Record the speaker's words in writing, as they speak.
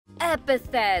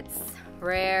Epithets.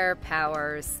 Rare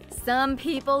powers. Some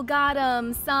people got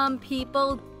 'em, some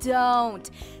people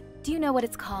don't. Do you know what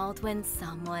it's called when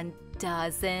someone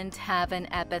doesn't have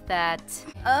an epithet?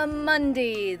 A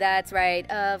Monday, that's right.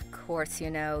 Of course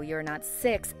you know, you're not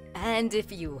 6. And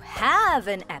if you have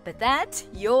an epithet,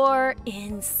 you're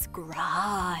inscribed.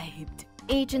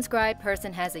 Each inscribed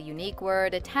person has a unique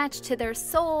word attached to their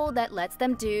soul that lets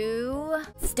them do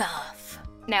stuff.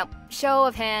 Now, show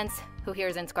of hands, who here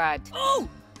is inscribed? Oh,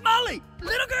 Molly!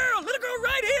 Little girl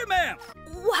right here, ma'am!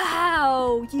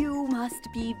 Wow, you must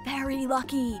be very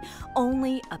lucky.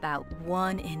 Only about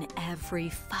 1 in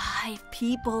every 5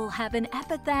 people have an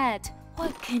epithet.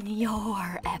 What can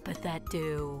your epithet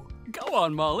do? Go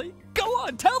on, Molly. Go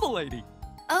on, tell the lady.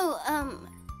 Oh,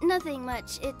 nothing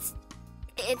much. It's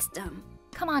dumb.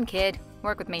 Come on, kid.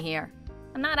 Work with me here.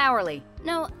 I'm not hourly.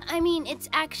 No, I mean, it's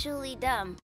actually dumb.